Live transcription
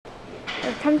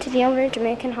Welcome to the Elder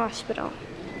Dominican Hospital.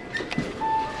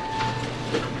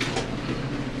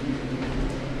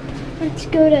 Let's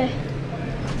go to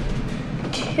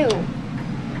 2.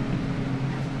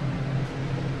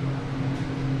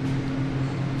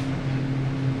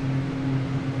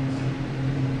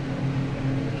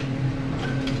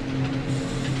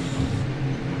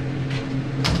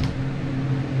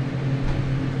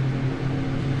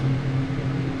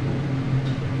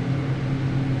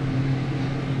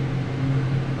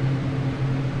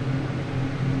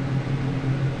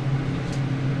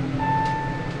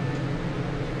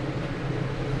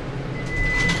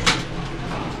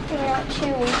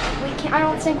 I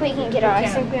don't think we can get out. I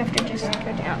think we have to just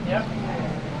go down. Yep.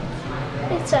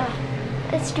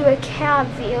 Let's do a cab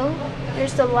view.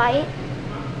 There's the light.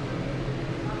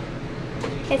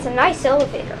 It's a nice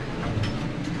elevator.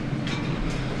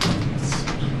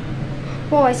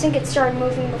 Well, I think it started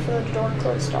moving before the door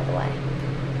closed all the way.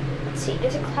 Let's see,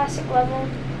 does it classic level?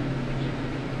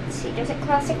 Let's see, does it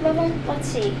classic level? Let's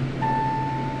see.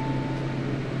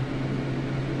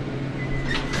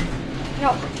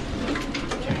 No.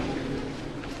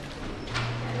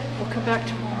 We'll come back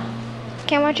tomorrow.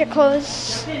 Can't watch it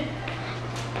close.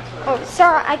 Oh,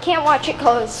 sorry, I can't watch it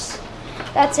close.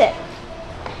 That's it.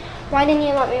 Why didn't you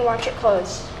let me watch it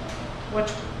close?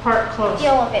 Which part close? The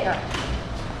elevator.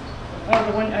 Oh,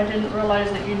 the one I didn't realize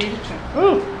that you needed to.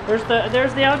 Ooh, there's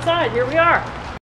the outside. Here we are.